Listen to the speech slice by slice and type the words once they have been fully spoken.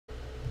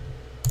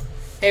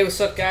Hey,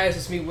 what's up guys?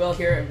 It's me, Will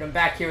here, and I'm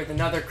back here with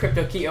another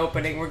crypto key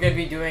opening. We're going to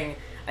be doing,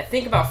 I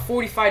think, about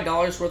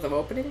 $45 worth of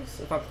openings,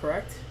 if I'm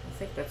correct. I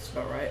think that's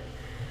about right.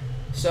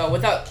 So,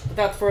 without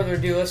further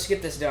ado, let's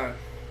get this done.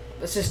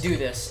 Let's just do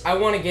this. I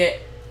want to get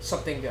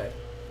something good.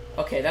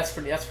 Okay, that's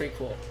pretty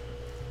cool.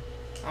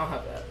 I'll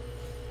have that.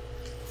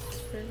 That's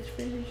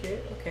pretty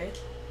shit. Okay.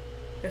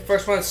 The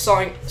first one is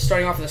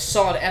starting off with a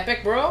solid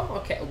epic, bro.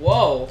 Okay,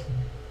 whoa.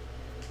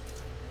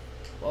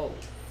 Whoa.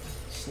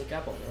 Sneak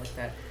up on me like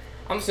that.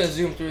 I'm just gonna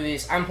zoom through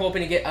these. I'm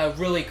hoping to get a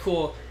really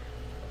cool.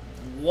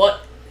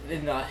 What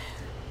in the?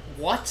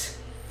 What?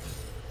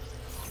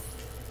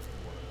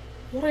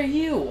 What are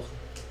you?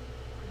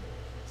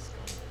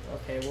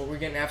 Okay, well we're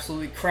getting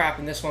absolutely crap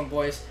in this one,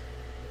 boys.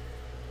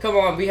 Come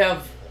on, we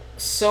have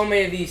so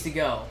many of these to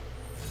go.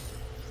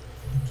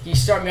 Can you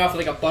start me off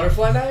with like a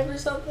butterfly knife or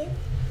something?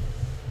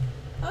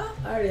 I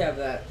already have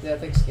that. Yeah,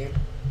 thanks, game.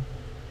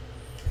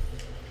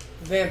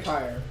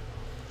 Vampire.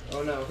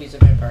 Oh no, he's a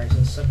vampire. He's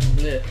a sucking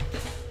bleh.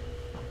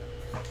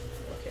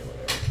 Okay,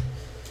 whatever.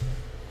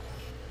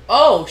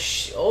 Oh,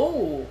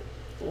 oh,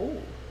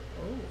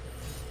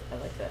 I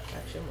like that.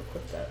 Actually, I'm gonna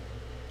quit that.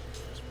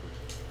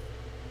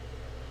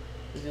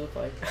 What does he look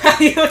like?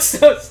 He looks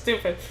so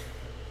stupid.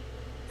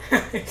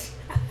 He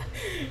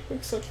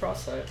looks so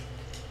cross-eyed.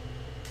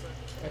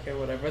 Okay,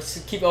 whatever. Let's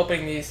just keep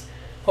opening these.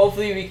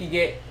 Hopefully, we can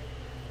get.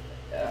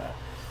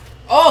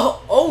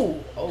 Oh!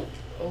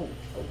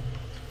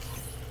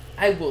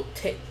 I will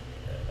take.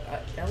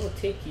 I will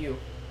take you.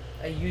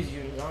 I use you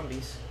in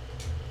zombies,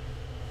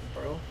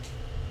 bro.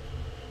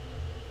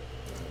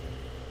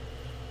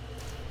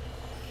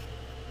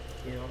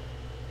 You know,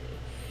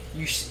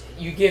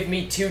 you give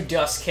me 2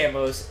 dust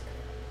camos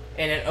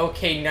and an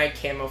okay night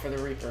camo for the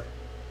Reaper.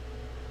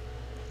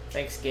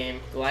 Thanks,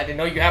 game. Glad to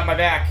know you have my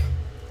back.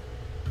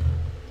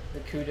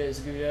 The Kuda is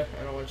Gouda.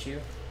 I don't want you.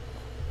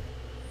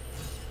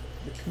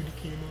 The Kuda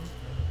camo.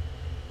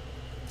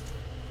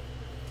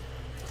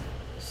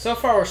 So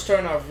far, we're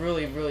starting off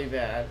really, really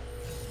bad.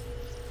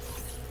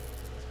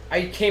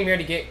 I came here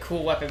to get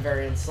cool weapon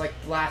variants, like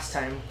last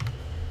time.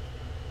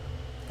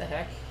 What the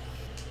heck?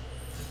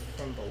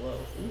 From below.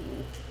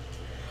 Ooh.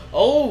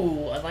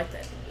 Oh, I like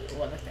that. Oh,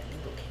 I like that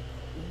Ningo camo.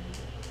 Ooh,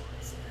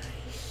 that's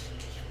nice.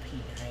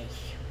 Pretty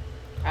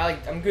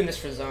nice. I'm doing this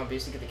for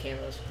zombies to get the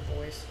camos,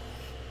 boys.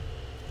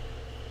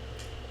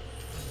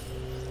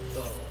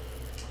 Oh.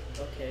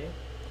 Okay.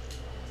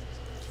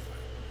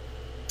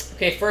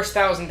 Okay, first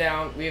 1,000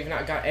 down. We have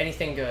not got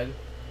anything good.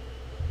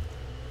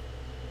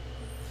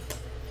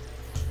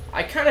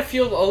 I kind of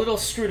feel a little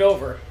screwed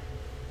over.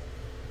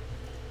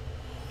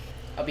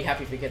 I'll be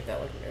happy if we get that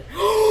legendary.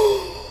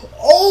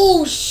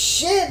 Oh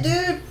shit,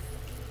 dude!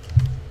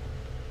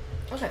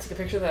 Okay, take a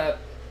picture of that.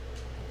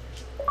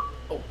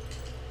 Oh,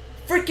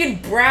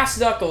 freaking brass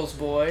knuckles,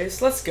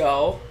 boys. Let's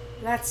go.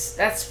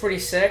 That's pretty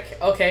sick.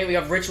 Okay, we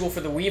have ritual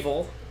for the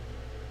Weevil.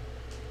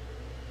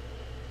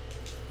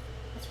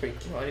 Pretty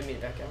cool. Oh, I didn't mean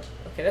to back out.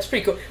 Okay, that's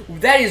pretty cool.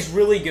 That is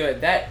really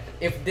good.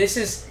 If this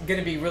is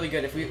gonna be really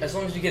good, as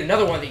long as we get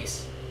another one of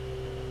these.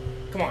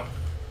 Come on.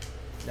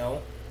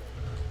 No.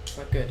 It's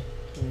not good.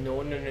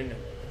 No.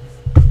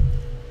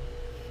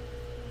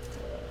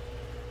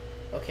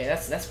 Okay,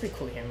 that's pretty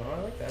cool camo.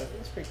 I like that.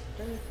 That's pretty.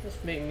 That's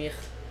big mich.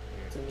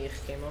 It's a mich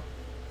camo.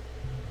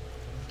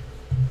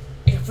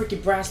 Yeah,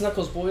 freaking brass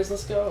knuckles, boys.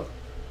 Let's go.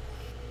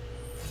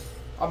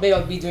 I'm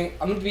gonna be doing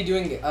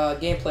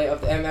gameplay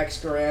of the MX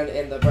Garand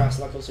and the brass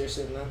knuckles here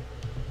soon, though.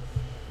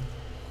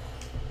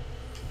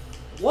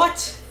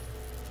 What?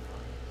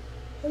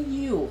 Who are you?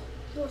 You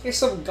look like you're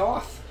some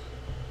goth.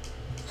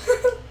 You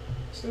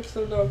look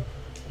so dumb.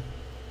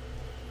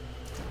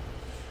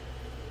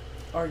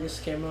 Argus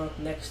came up.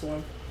 Next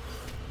one.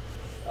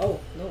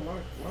 Oh no,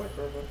 Mark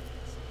Robo.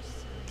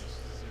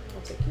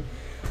 I'll take you.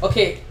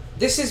 Okay,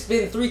 this has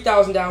been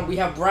 3,000 down. We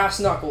have brass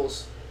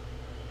knuckles.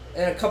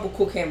 And a couple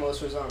cool camos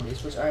for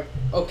zombies, which I'm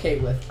okay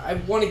with. I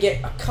want to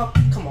get a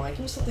couple. Come on,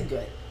 give me something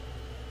good.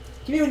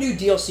 Give me a new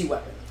DLC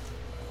weapon.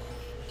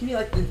 Give me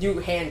like the new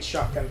hand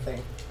shotgun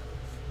thing.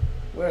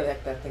 Where the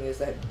heck that thing is?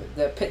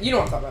 The pit. You know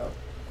what I'm talking about.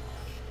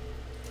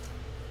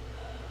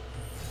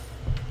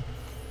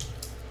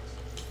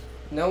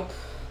 Nope.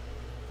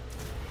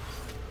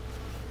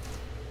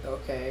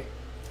 Okay.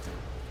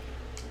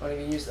 I don't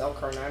even use the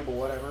LCAR-9, but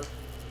whatever.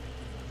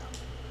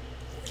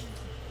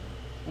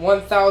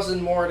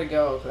 1,000 more to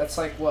go. That's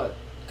like what?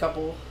 It's a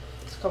couple.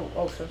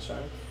 Oh,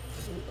 sunshine.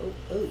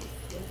 Oh.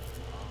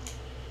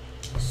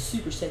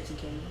 Super sexy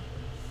camera.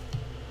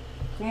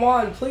 Come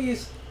on,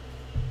 please.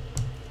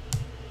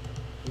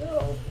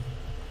 No.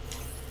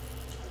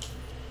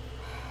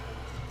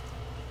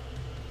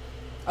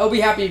 I'll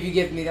be happy if you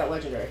give me that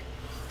legendary.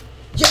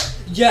 Yeah.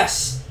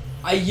 Yes.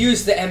 I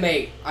used the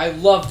M8. I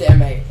love the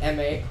M8.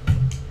 M8.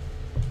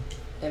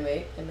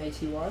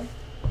 M-A-T-Y.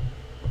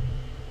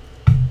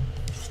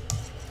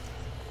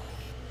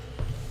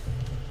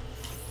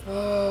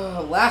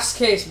 Last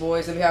case,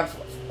 boys, and we have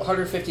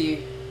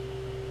 150.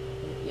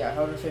 Yeah,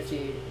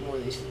 150 more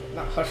of these.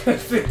 Not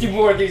 150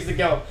 more of these to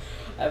go.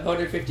 I have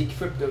 150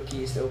 crypto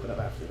keys to open up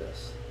after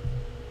this.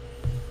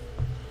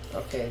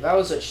 Okay, that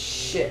was a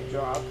shit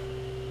drop.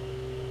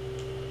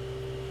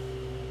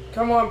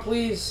 Come on,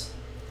 please.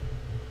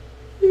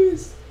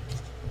 Please.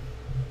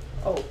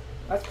 Oh,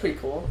 that's pretty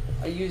cool.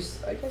 I guess,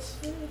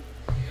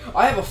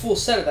 I have a full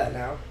set of that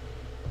now.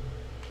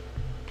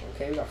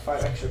 Okay, we got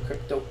 5 extra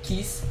crypto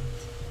keys.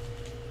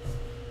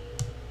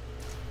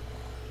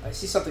 I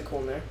see something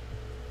cool in there.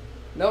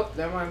 Nope,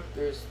 never mind.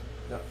 There's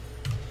no.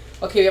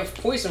 Okay, we have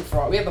poison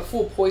frog. We have the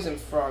full poison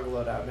frog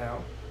loadout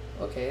now.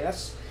 Okay,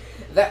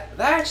 that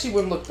actually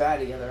wouldn't look bad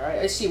together.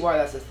 I see why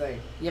that's a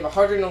thing. You have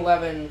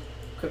 111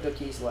 crypto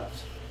keys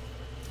left.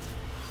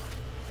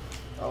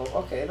 Oh,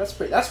 okay, that's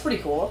pretty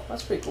cool.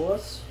 That's pretty cool.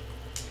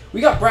 We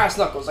got brass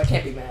knuckles. I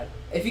can't be mad.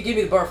 If you give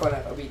me the butterfly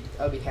knife,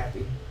 I'll be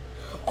happy.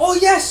 Oh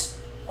yes!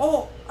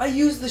 Oh, I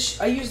used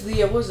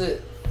the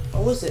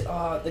what was it?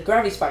 The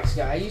gravity spikes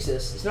guy. I use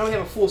this. So now we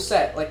have a full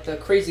set, like the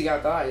crazy guy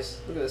with the eyes.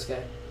 Look at this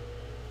guy.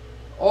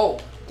 Oh,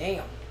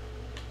 damn.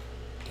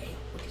 Damn,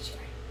 look at this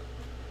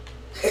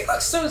guy. He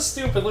looks so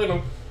stupid, look at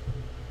him.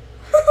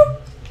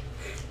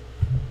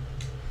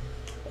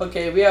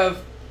 Okay, we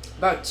have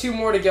about 2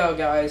 more to go,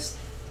 guys.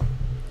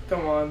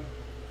 Come on.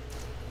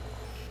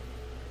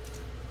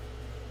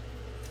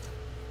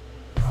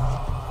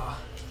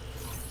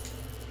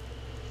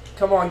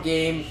 Come on,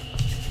 game.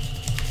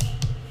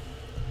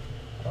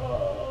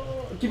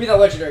 Give me that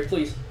legendary,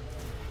 please.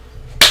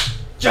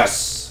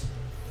 Yes!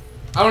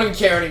 I don't even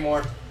care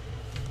anymore.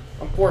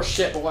 I'm poor as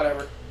shit, but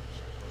whatever.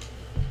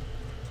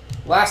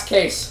 Last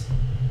case.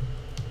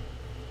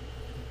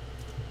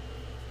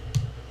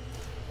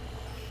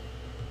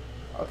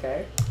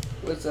 Okay.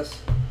 What's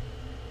this?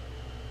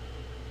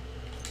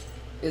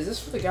 Is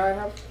this for the guy I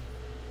have?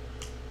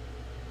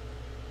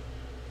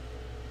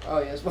 Oh,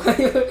 yes.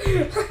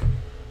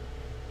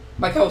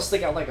 My cow will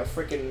stick out like a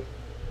freaking.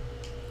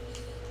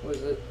 What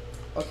is it?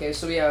 Okay,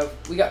 so we have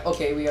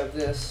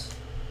this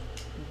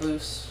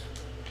boost.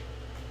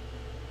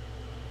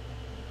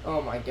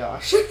 Oh my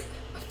gosh.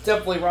 I'm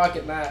definitely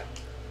rocking that.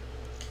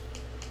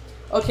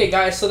 Okay,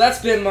 guys, so that's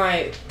been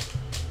my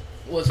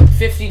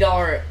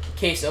 $50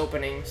 case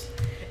openings.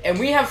 And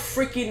we have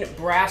freaking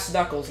brass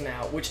knuckles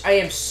now, which I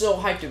am so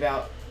hyped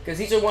about. Because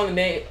these are one of the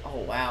main. Oh,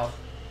 wow.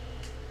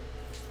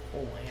 Oh,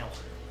 wow.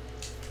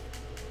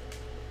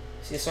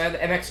 See, so I have the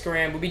MX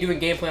Garand. We'll be doing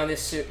gameplay on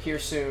this here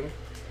soon.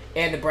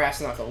 And the brass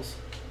knuckles.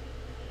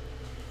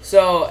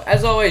 So,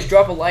 as always,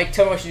 drop a like.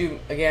 Tell me what you do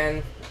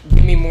again.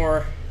 Give me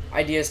more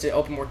ideas to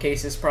open more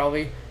cases,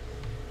 probably.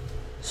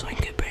 So I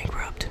can get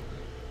bankrupt.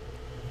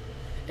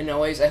 And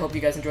always, I hope you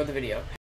guys enjoyed the video.